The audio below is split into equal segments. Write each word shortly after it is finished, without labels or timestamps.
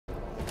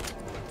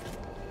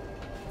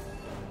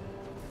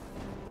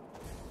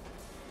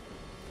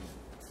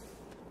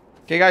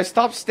Okay, guys,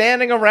 stop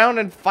standing around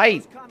and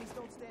fight.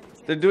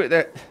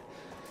 They're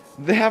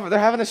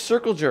having a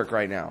circle jerk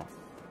right now.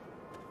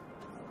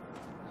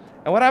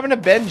 And what happened to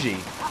Benji?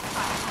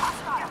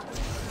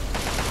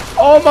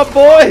 Oh, my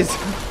boys!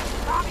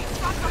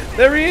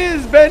 There he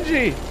is,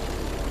 Benji!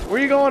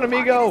 Where you going,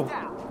 amigo?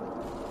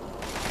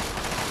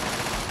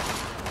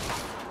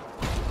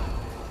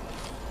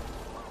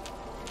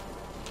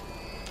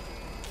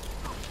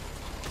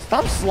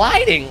 Stop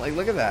sliding! Like,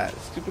 look at that.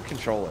 Stupid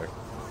controller.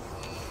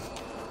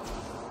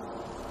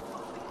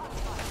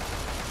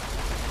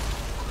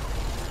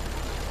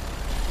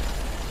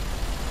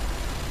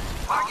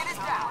 Target is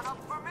down. Up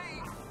for me.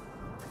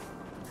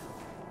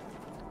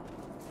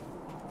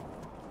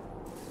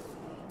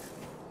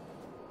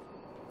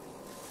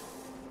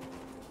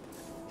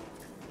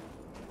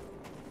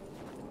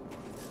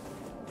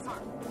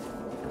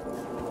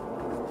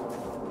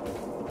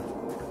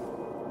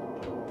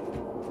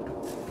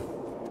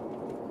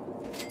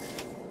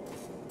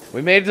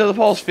 We made it to the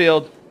pulse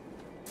field.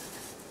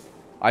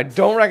 I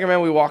don't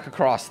recommend we walk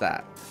across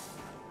that.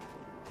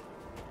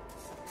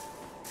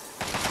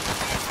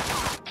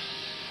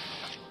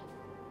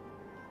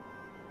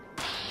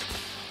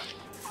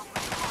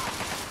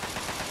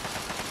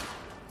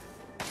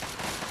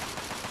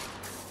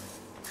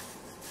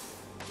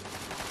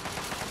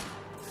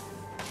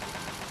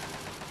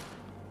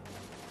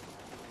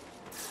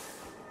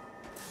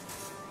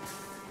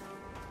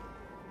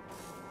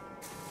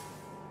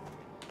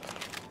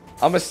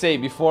 I'm gonna say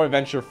before I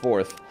venture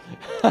forth,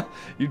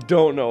 you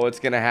don't know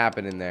what's gonna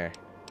happen in there.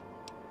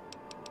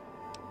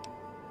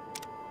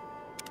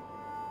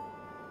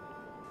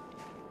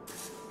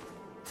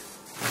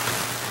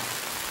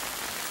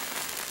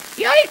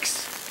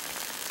 Yikes!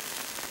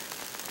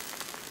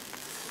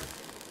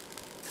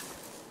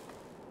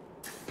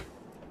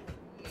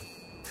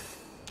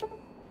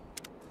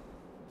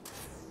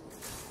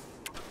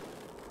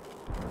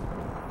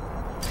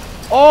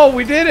 Oh,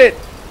 we did it!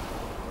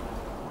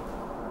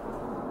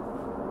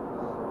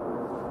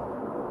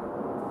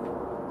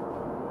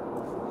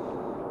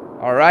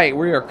 All right,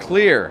 we are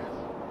clear.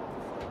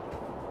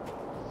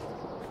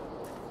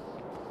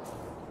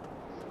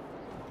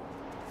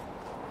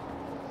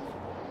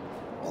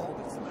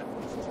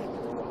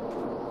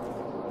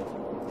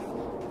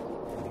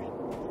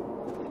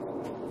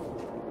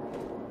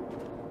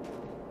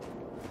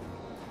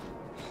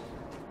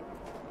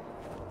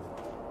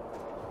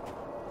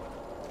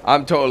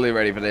 I'm totally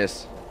ready for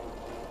this.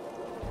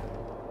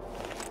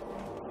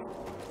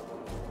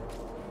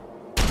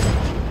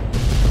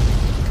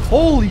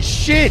 Holy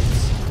shit!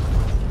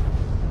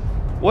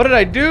 What did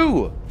I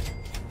do?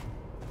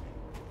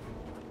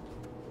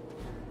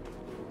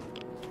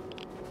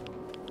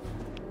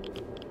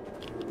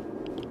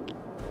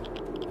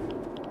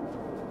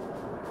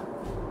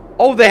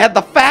 Oh, they had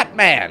the fat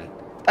man!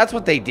 That's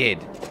what they did.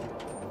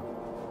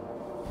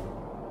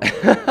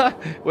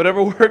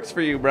 Whatever works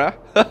for you, bruh.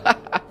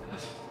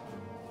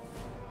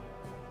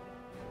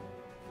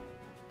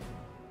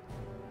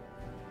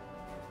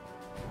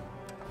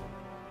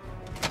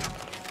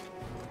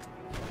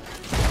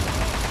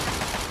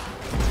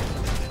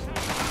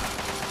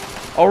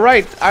 All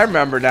right, I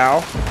remember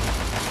now.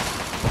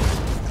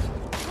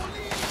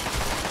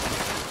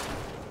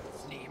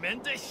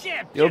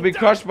 You'll be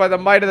crushed by the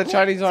might of the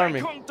Chinese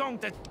army.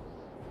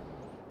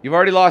 You've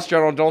already lost,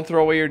 General. Don't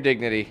throw away your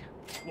dignity.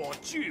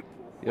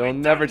 You'll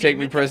never take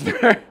me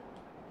prisoner.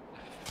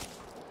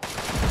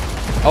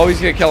 Oh,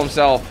 he's gonna kill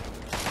himself.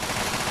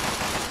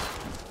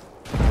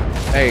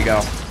 There you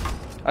go.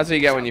 That's what you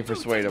get when you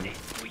persuade him.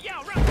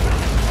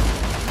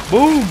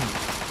 Boom!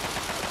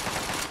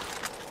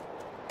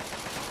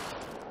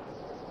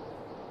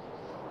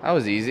 That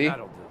was easy.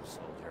 That'll do,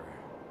 soldier.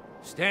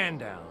 Stand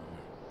down.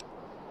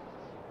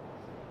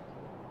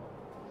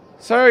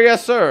 Sir,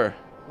 yes, sir.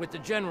 With the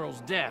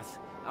General's death,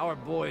 our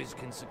boys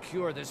can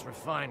secure this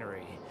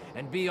refinery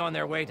and be on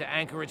their way to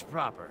Anchorage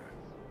proper.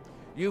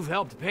 You've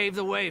helped pave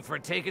the way for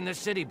taking the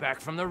city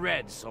back from the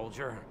Reds,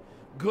 soldier.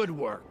 Good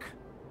work.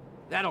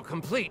 That'll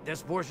complete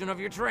this portion of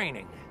your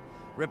training.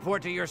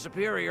 Report to your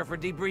superior for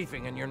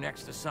debriefing in your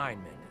next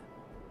assignment.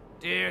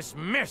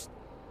 Dismissed!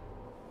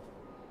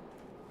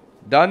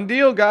 Done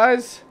deal,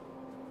 guys.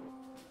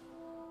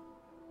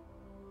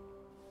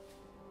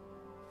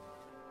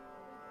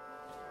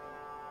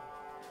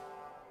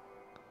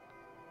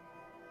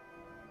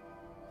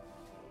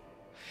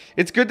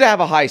 It's good to have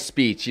a high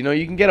speech. You know,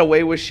 you can get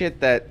away with shit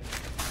that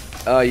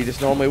you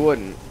just normally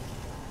wouldn't.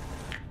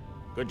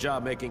 Good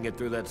job making it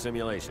through that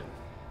simulation.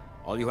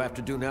 All you have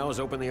to do now is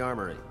open the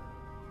armory.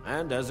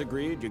 And as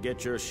agreed, you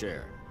get your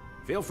share.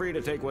 Feel free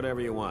to take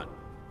whatever you want.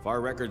 If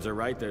our records are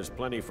right, there's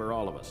plenty for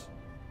all of us.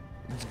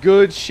 It's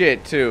good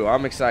shit, too.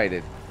 I'm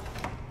excited.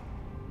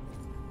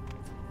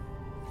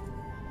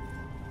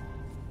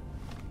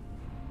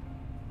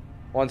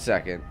 One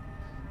second.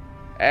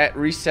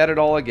 Reset it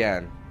all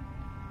again.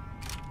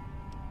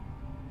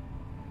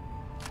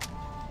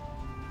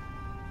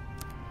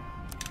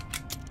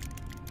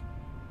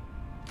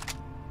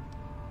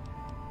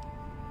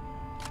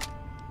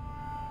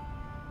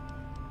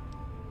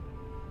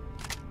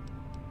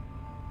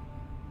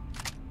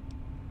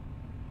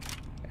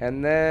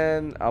 And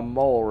then a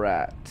mole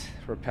rat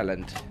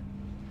repellent.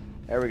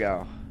 There we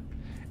go.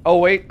 Oh,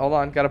 wait. Hold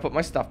on. Gotta put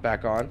my stuff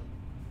back on.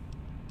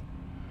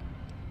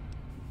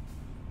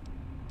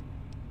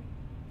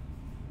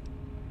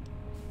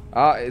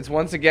 It's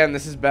once again,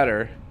 this is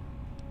better.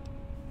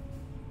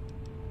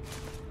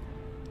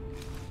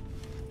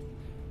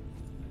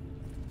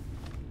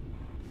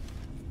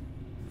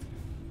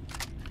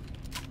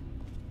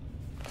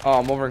 Oh,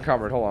 I'm over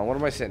encumbered. Hold on. What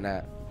am I sitting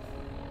at?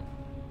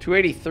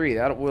 283.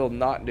 That will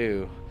not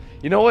do.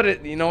 You know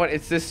what? You know what?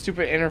 It's this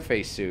stupid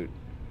interface suit.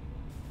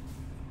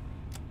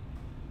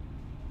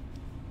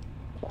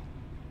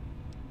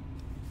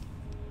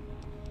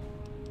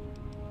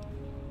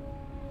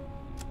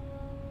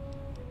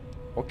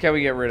 What can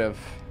we get rid of?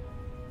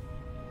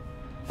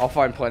 I'll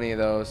find plenty of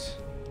those.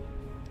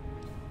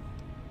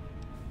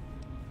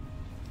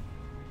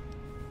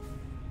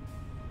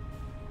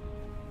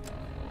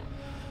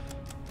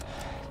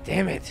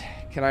 Damn it.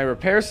 Can I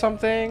repair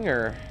something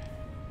or...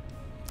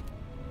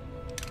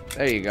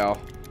 There you go.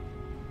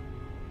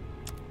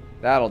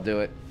 That'll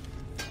do it.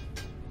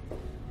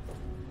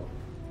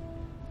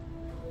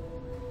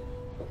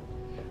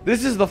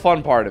 This is the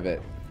fun part of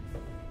it.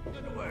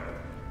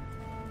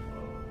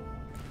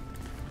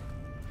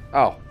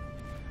 Oh.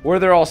 Where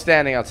they're all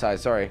standing outside,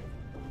 sorry.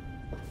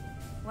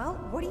 Well,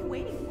 what are you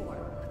waiting for?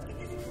 Let's get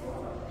this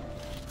going.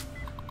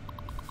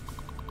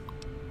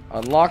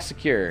 Unlock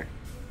secure.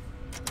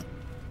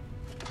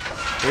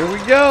 Here we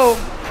go.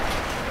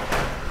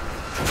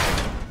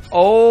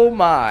 Oh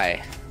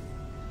my.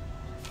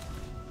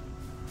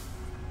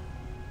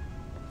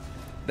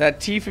 That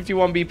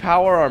T-51B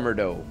power armor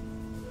though.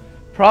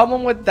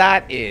 Problem with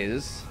that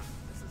is...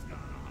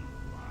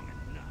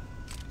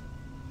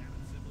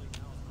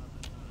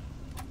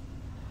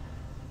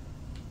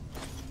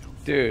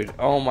 Dude,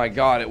 oh my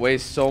god, it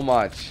weighs so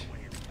much.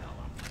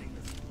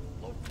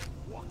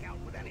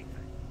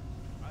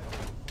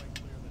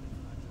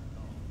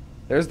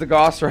 There's the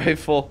Gauss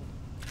rifle.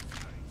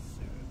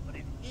 But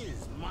it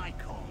is my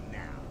call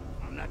now.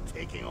 I'm not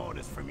taking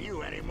orders from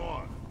you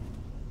anymore.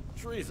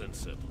 Treason,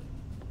 simply.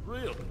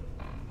 Really?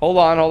 Hold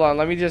on, hold on.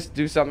 Let me just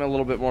do something a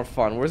little bit more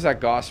fun. Where's that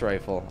Gauss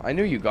rifle? I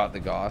knew you got the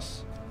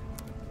Gauss.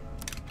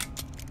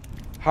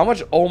 How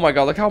much? Oh my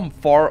god, look how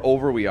far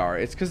over we are.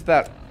 It's because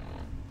that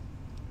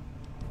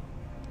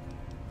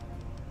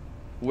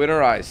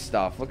winterized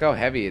stuff. Look how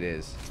heavy it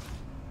is.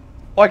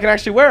 Oh, I can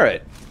actually wear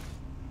it.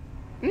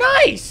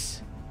 Nice!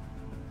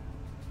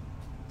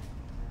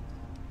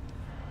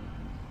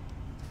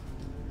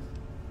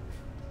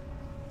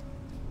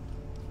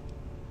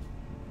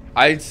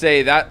 I'd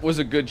say that was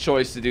a good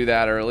choice to do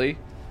that early.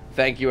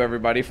 Thank you,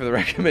 everybody, for the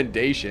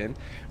recommendation.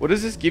 What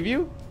does this give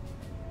you?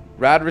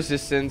 Rad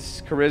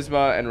resistance,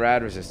 charisma, and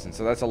rad resistance.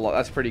 So that's a lot.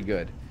 That's pretty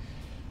good.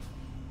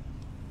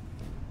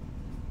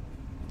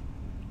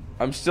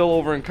 I'm still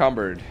over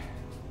encumbered.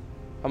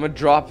 I'm gonna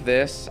drop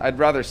this. I'd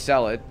rather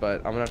sell it, but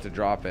I'm gonna have to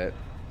drop it.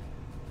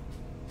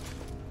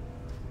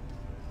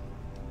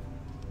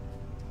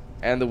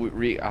 And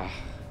the I'll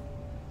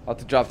have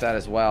to drop that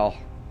as well.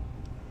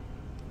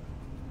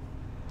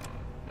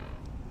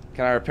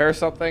 Can I repair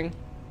something?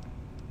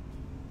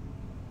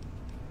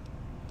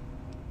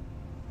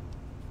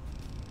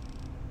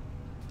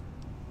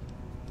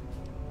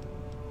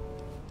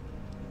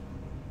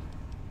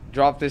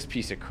 Drop this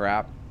piece of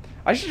crap.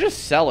 I should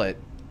just sell it.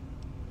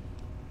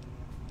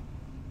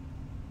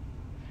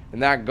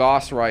 And that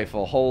Gauss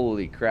rifle,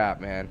 holy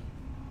crap, man.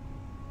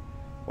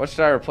 What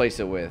should I replace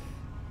it with?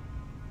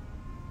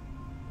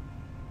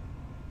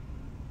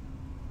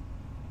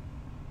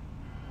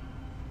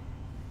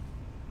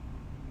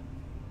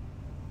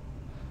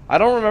 I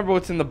don't remember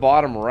what's in the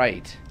bottom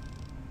right.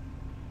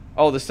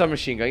 Oh, the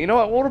submachine gun. You know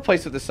what? We'll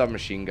replace it with the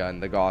submachine gun,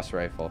 the Gauss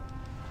rifle.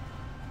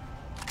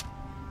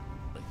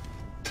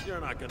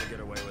 You're not gonna get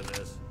away with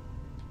this.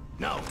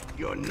 No,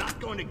 you're not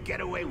going to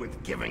get away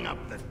with giving up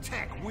the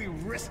tech we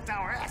risked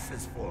our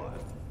asses for.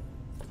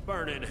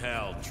 Burn in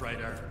hell,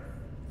 traitor.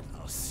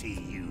 I'll see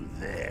you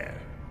there.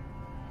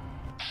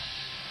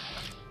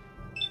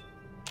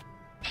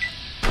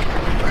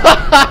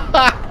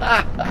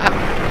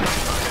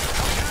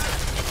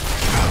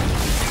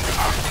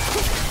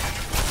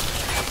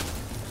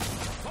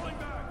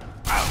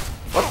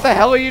 What the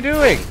hell are you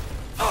doing?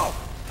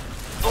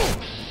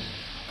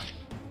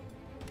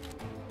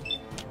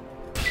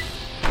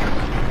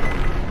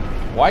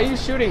 Why are you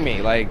shooting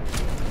me? Like,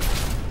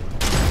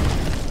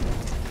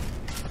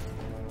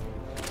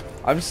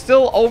 I'm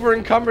still over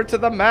encumbered to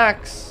the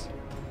max.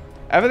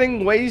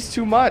 Everything weighs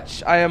too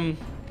much. I don't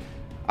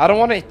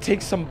want to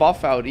take some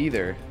buff out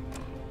either.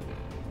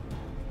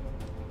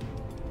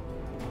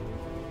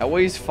 That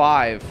weighs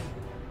 5.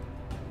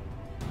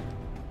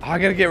 Oh, I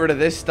gotta get rid of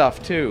this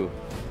stuff too.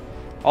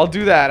 I'll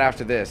do that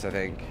after this, I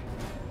think.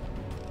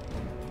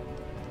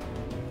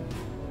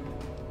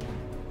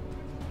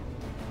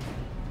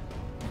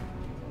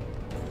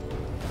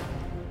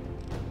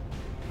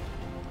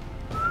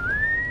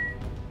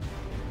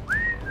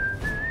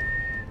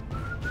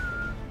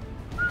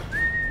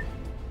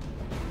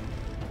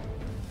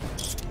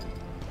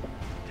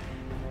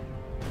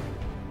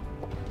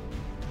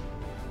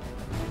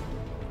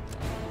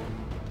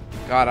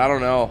 God, I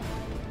don't know.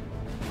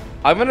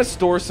 I'm gonna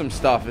store some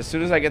stuff as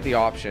soon as I get the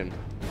option.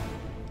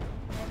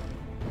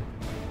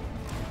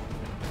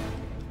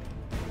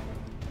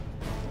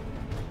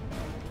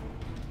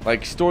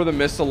 Like, store the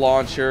missile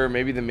launcher,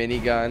 maybe the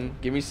minigun.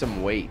 Give me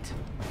some weight.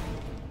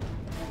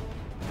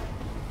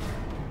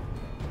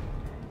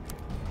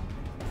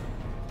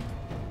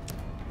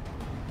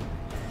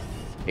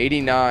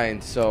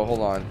 $89, so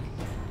hold on.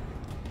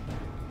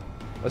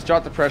 Let's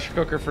drop the pressure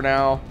cooker for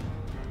now.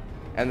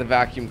 And the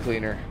vacuum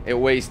cleaner. It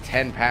weighs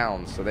 10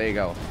 pounds, so there you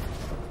go.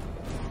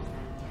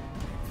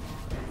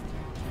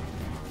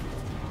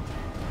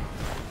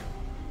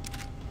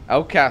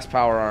 Outcast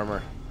power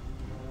armor.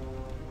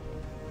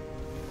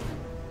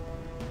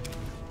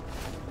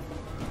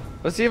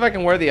 Let's see if I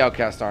can wear the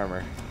outcast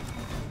armor.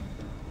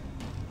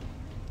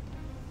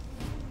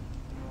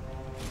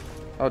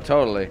 Oh,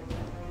 totally.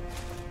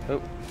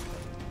 Oop.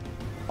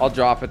 I'll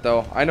drop it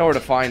though. I know where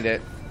to find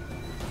it.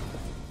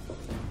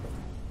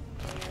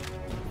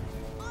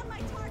 On my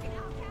target,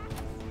 outcast.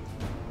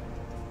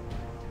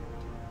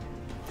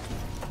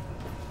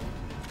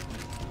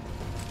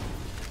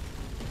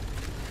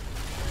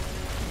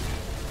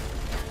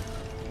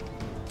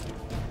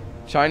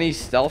 Chinese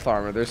stealth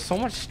armor. There's so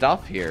much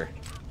stuff here.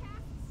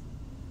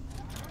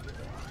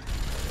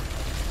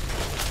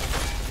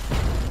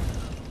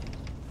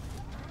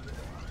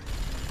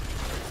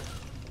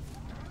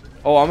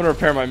 Oh, I'm gonna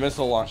repair my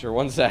missile launcher.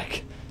 One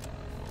sec.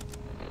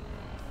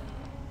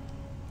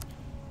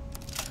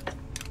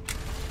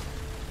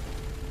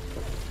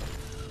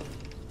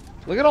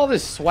 Look at all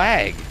this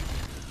swag.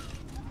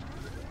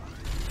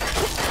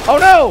 Oh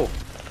no!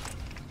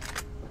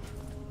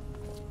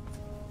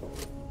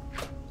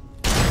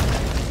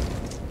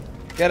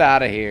 Get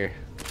out of here.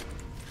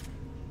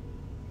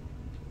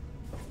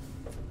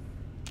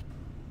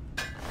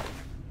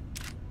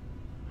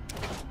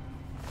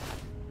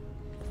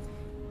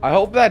 I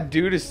hope that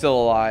dude is still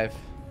alive.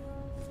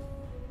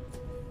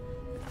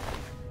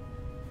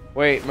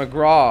 Wait,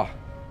 McGraw.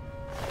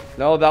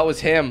 No, that was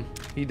him.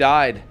 He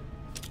died.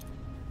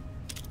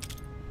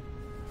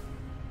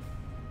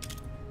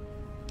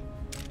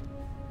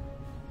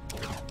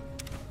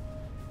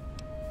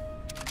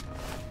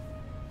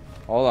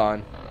 Hold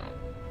on.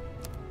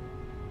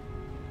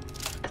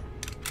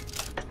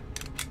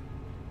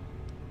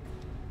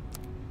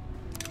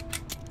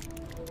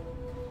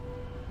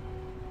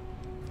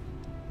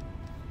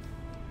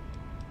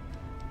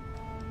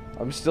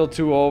 I'm still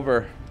 2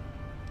 over.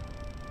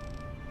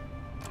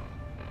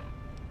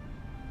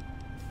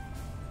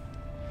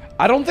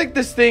 I don't think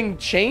this thing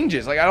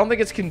changes. Like, I don't think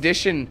its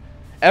condition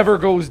ever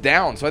goes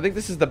down. So I think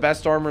this is the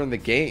best armor in the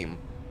game,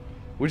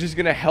 which is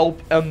going to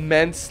help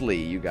immensely,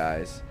 you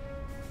guys.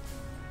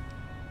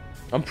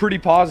 I'm pretty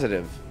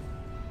positive.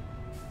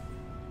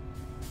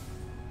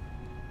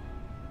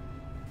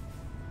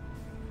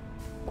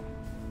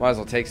 Might as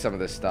well take some of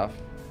this stuff.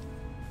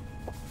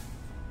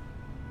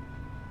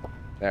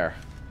 There.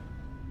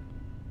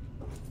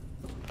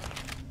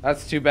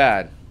 That's too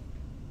bad.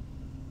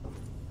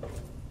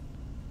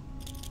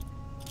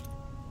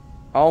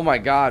 Oh my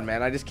god,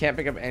 man. I just can't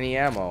pick up any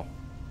ammo.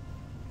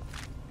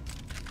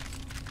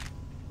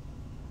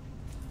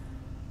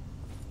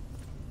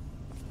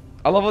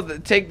 I love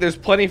it. There's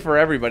plenty for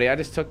everybody. I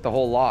just took the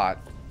whole lot.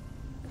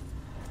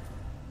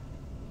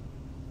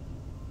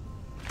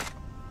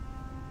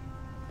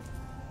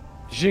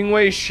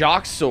 Jingwei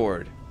shock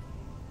sword.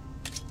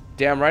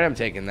 Damn right I'm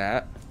taking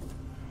that.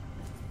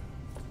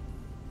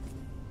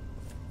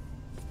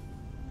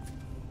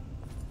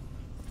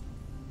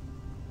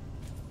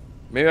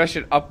 Maybe I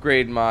should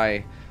upgrade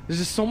my... There's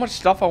just so much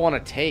stuff I want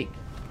to take.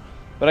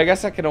 But I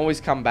guess I can always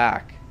come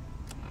back.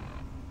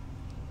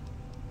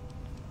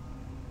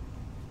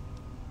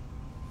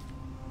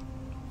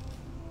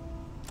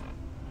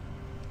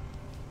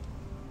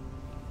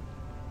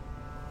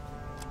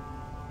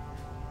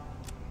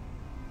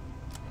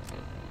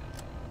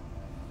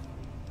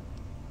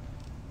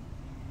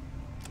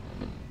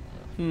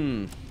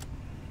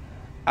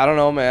 I don't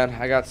know, man.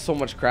 I got so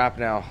much crap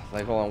now.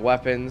 Like, hold on.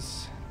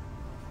 Weapons.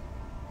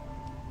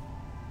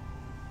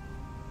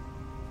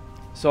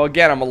 So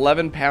again, I'm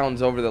 11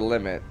 pounds over the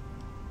limit.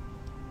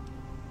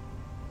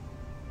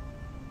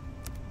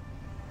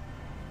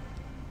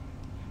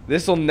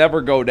 This will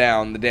never go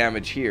down, the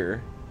damage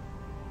here.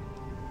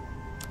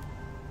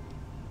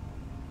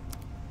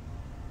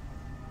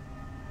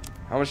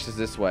 How much does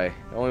this weigh?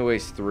 It only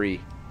weighs 3.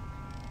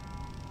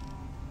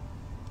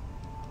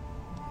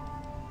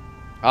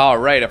 Oh,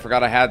 right. I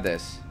forgot I had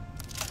this.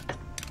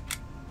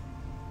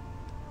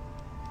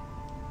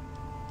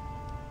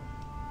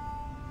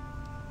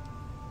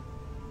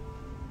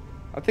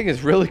 I think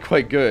it's really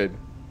quite good.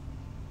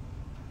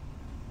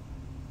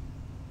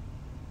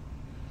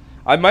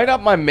 I might up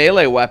my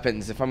melee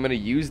weapons if I'm going to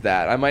use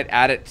that. I might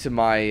add it to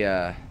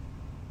my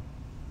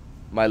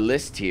my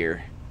list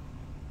here.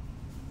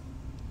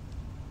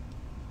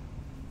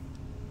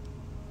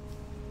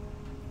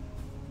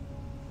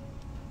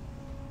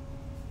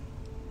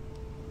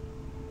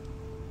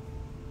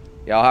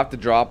 Yeah, I'll have to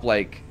drop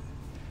like...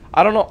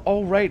 I don't know.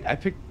 Oh, right. I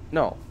picked...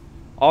 No.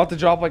 I'll have to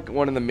drop like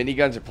one of the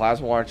miniguns or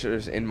plasma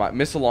launchers in my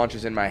missile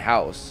launchers in my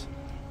house.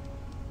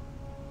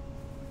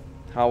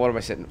 What am I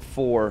sitting?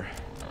 4.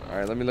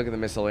 Alright, let me look at the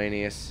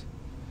miscellaneous.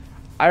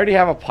 I already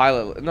have a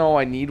pilot. No,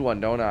 I need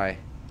one, don't I?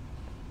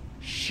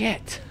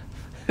 Shit.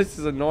 This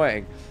is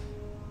annoying.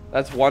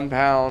 That's 1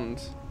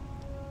 pound.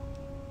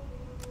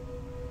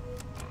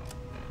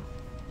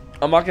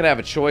 I'm not gonna have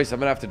a choice. I'm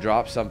gonna have to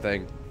drop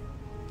something.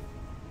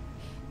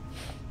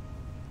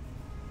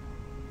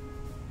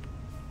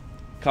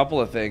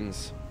 Couple of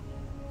things.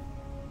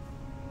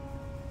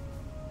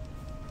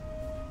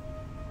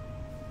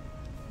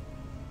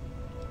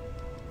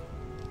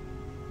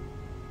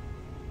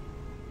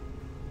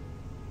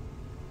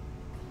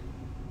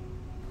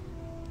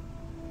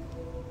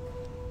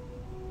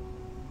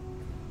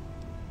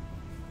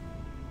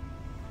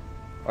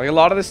 Like a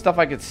lot of this stuff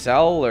I could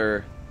sell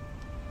or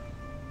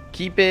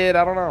keep it.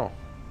 I don't know.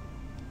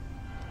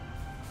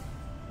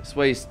 This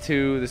weighs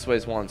 2. This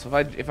weighs 1. So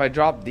if I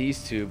drop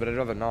these 2, but I'd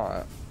rather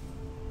not.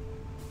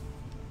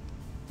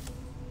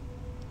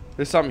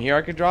 There's something here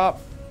I could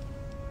drop.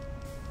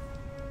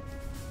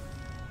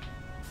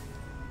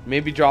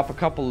 Maybe drop a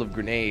couple of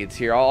grenades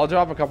here. I'll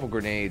drop a couple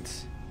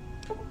grenades.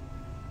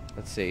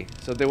 Let's see.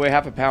 So they weigh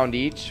half a pound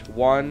each.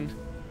 1,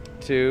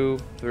 2,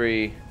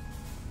 3.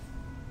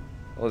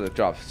 Oh, they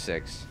dropped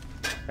 6.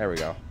 There we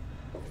go.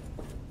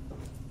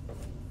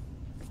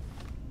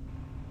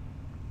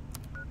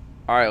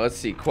 Alright, let's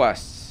see.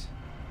 Quests.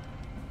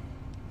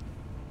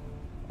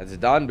 That's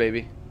done,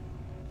 baby.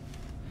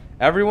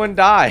 Everyone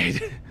died.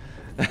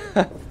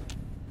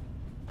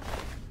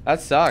 That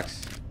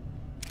sucks.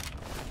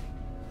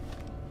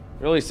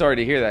 Really sorry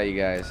to hear that, you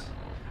guys.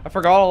 I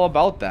forgot all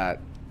about that.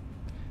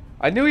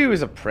 I knew he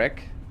was a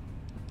prick.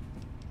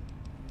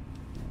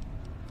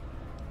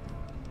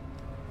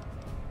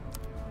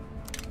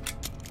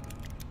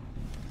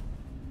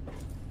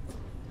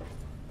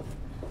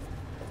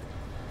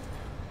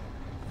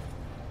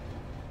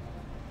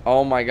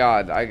 Oh my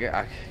god,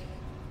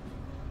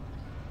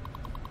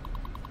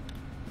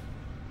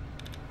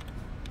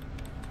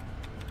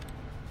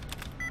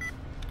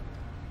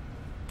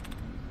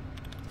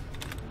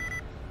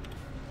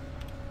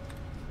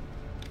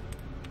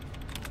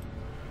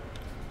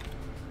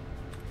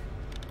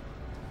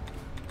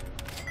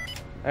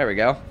 there we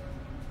go.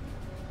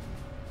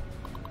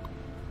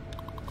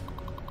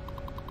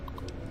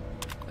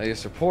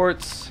 Latest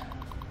reports.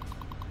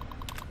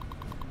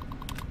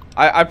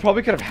 I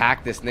probably could have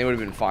hacked this and they would have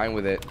been fine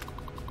with it.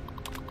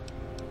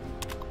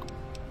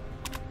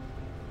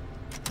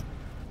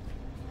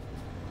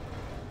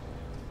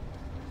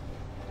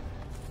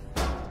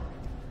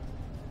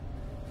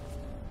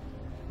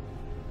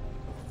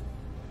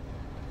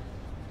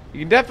 You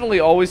can definitely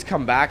always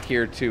come back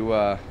here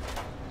to,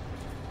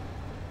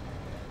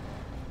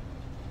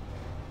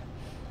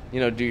 you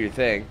know, do your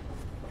thing.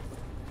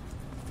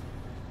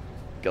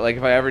 Like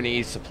if I ever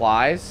need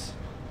supplies.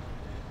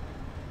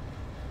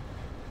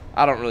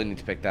 I don't really need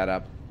to pick that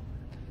up.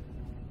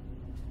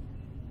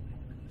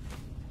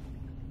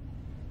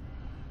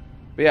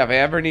 But yeah, if I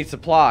ever need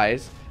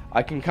supplies,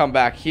 I can come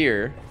back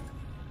here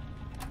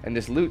and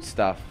just loot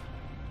stuff.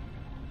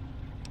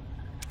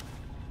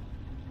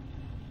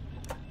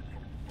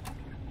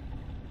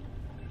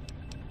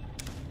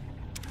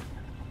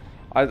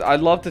 I'd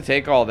love to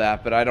take all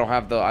that, but I don't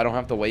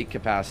have the weight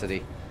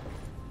capacity.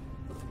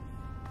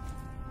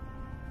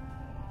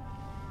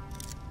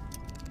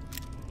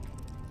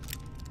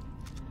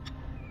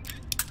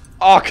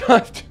 Oh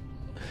god.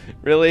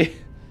 Really?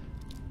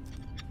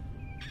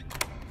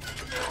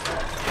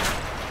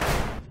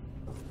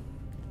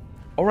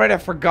 Alright, I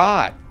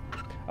forgot.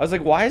 I was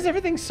like, why is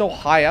everything so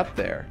high up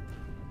there?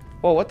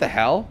 Whoa, what the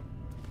hell?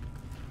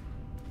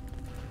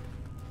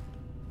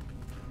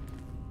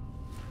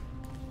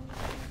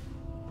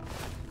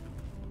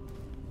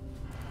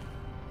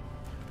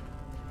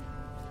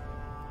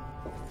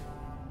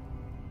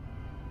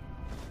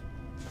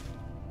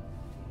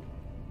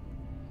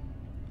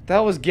 What the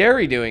hell was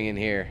Gary doing in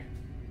here?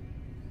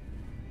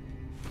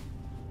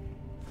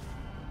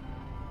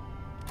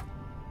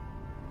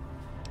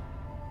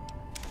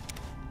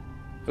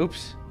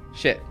 Oops.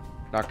 Shit.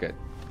 Not good.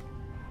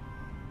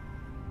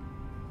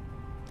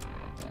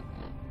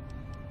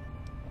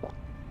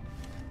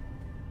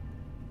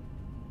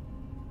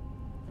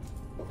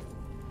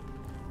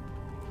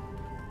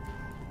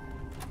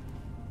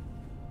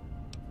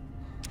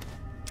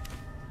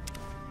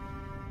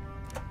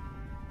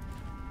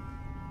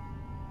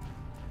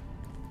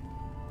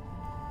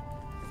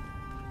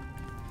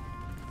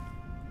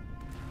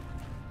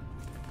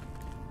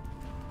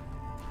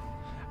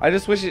 I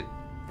just wish it...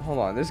 Hold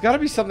on. There's got to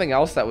be something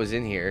else that was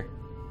in here.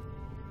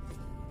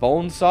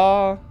 Bone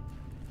saw?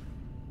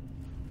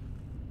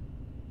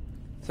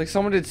 It's like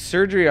someone did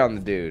surgery on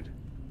the dude.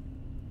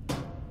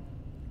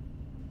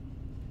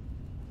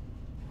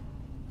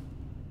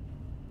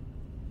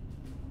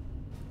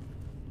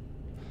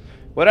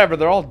 Whatever,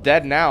 they're all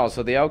dead now,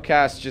 so the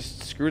outcasts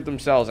just screwed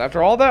themselves.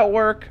 After all that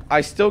work,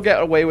 I still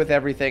get away with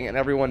everything and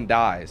everyone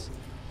dies.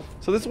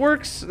 So this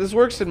works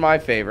in my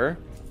favor.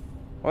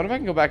 I wonder if I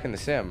can go back in the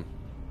sim.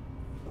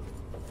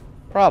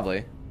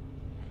 Probably.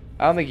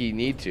 I don't think you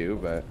need to,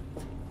 but...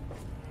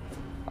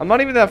 I'm not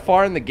even that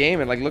far in the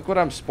game, and like, look what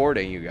I'm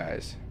sporting, you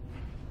guys.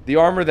 The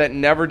armor that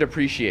never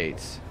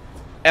depreciates.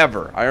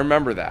 Ever. I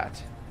remember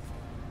that.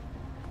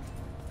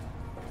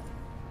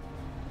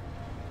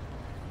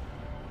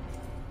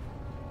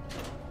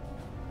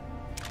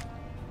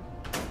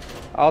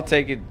 I'll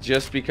take it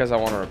just because I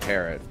want to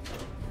repair it.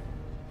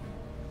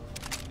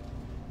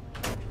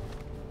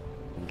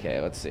 Okay,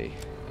 let's see.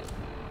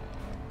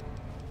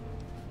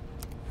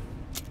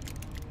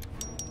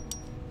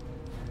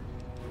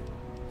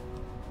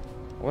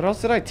 What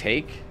else did I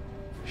take?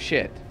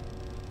 Shit.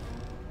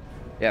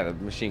 Yeah, the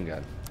machine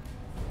gun.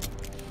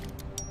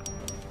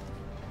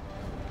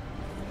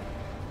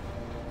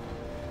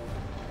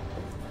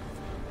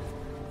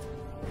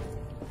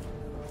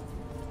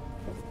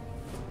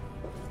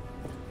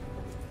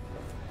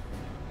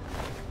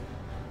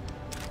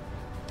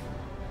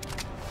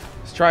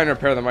 Let's try and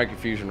repair the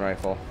microfusion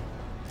rifle.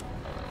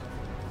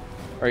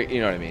 Or,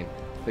 you know what I mean.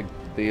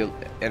 The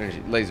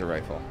energy laser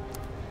rifle.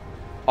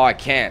 Oh, I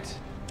can't.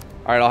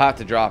 Alright, I'll have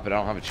to drop it. I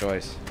don't have a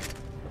choice.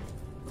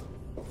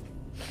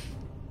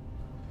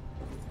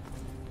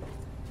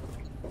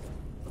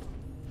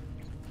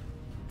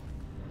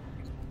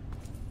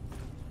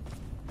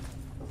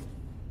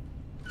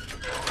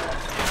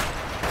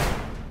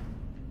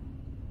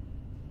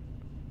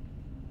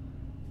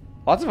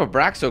 Lots of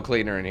Abraxo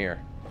cleaner in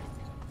here.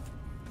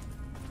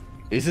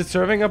 Is it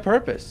serving a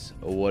purpose?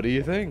 What do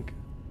you think?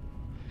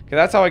 Okay,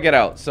 that's how I get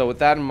out. So with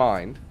that in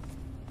mind...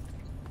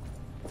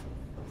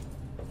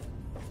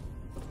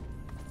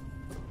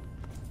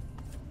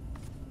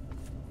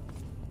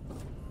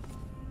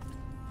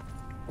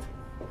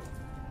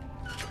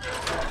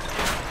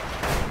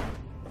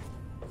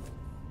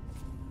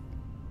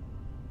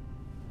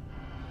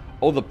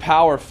 Oh, the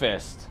power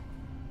fist.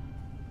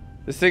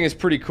 This thing is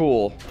pretty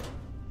cool.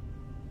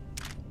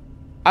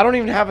 I don't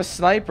even have a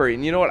sniper,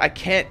 and you know what? I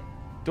can't...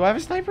 Do I have a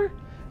sniper?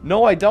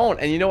 No, I don't.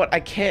 And you know what? I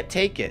can't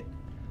take it.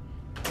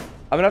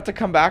 I'm gonna have to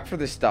come back for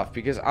this stuff,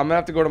 because I'm gonna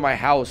have to go to my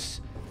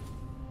house,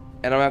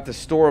 and I'm gonna have to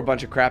store a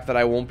bunch of crap that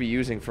I won't be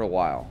using for a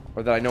while.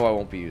 Or that I know I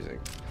won't be using.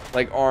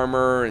 Like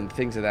armor and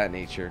things of that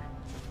nature.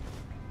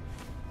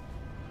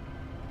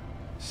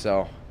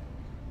 So...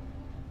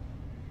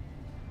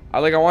 I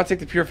want to take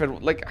the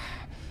purified, like,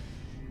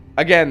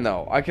 again,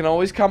 though, I can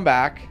always come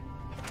back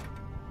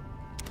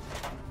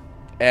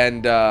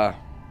and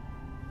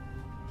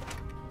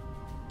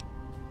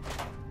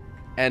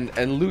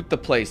loot the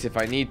place if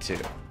I need to.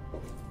 If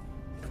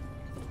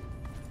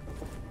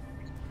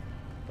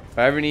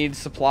I ever need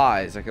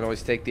supplies, I can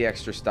always take the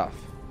extra stuff.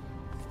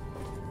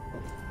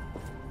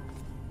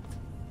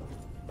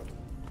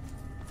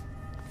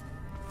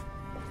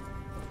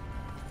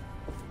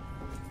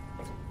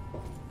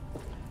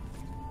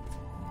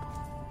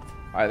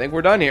 I think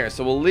we're done here,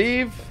 so we'll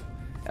leave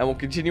and we'll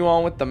continue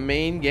on with the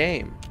main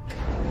game.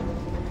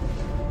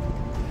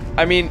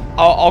 I mean,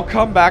 I'll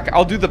come back.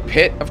 I'll do the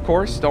pit, of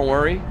course. Don't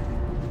worry.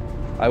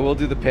 I will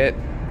do the pit.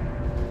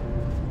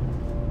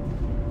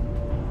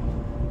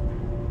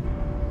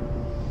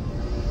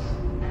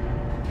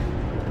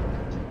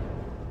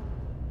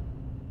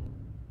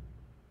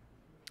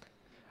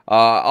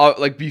 I'll,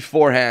 like,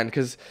 beforehand,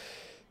 because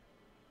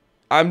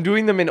I'm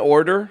doing them in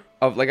order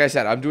of, like I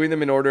said, I'm doing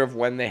them in order of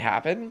when they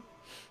happen.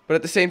 But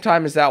at the same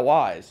time, is that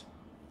wise?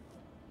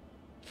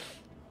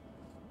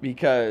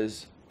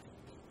 Because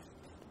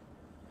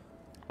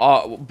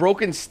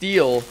broken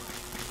steel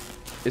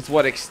is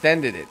what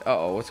extended it.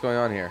 Uh-oh, what's going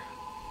on here?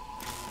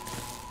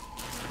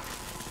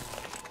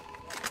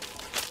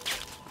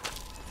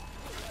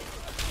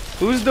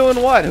 Who's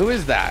doing what? Who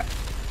is that?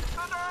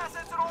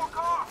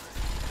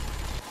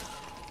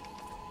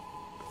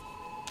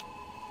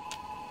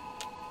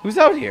 Who's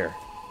out here?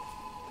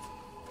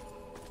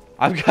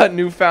 I've got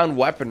newfound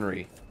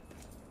weaponry.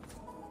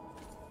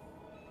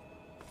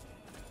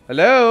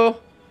 Hello?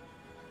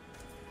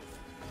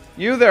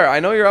 You there,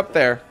 I know you're up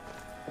there.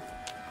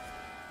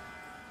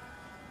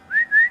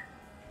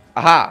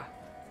 Aha.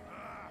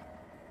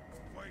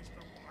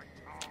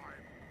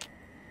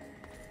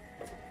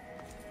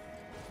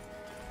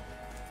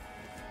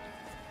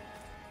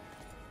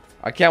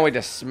 I can't wait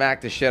to smack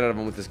the shit out of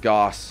him with this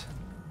goss.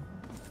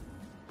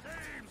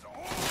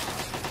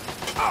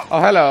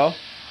 Oh, hello.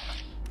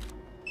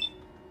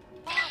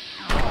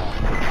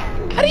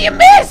 How do you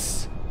miss?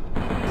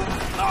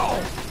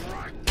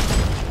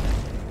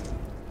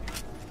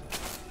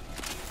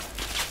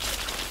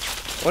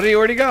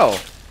 Where'd he go?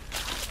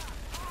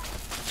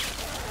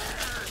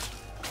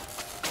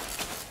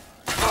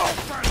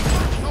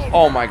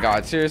 Oh my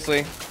god,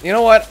 seriously? You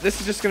know what? This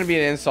is just gonna be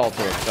an insult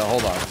to it, so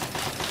hold on.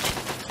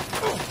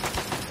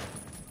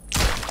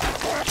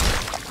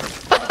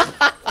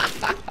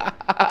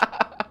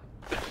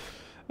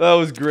 That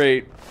was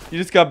great. You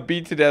just got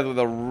beat to death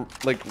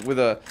with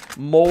a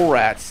mole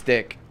rat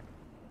stick.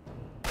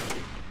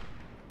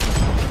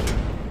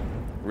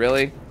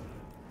 Really?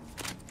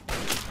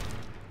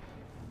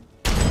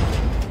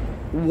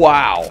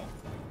 Wow.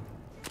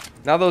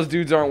 Now those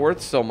dudes aren't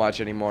worth so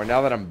much anymore,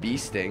 now that I'm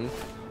beasting.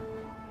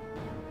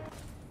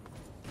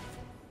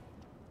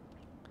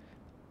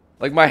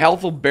 Like, my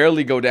health will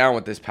barely go down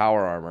with this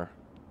power armor.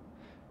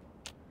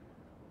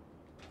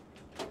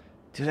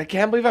 Dude, I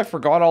can't believe I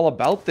forgot all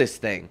about this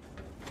thing.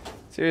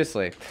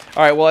 Seriously.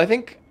 Alright, well, I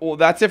think... Well,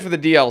 that's it for the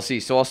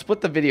DLC. So I'll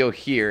split the video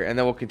here, and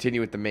then we'll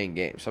continue with the main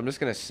game. So I'm just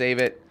going to save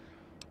it.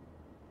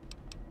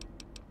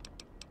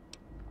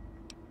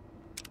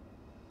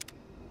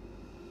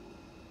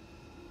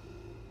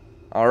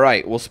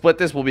 Alright, we'll split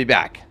this. We'll be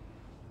back.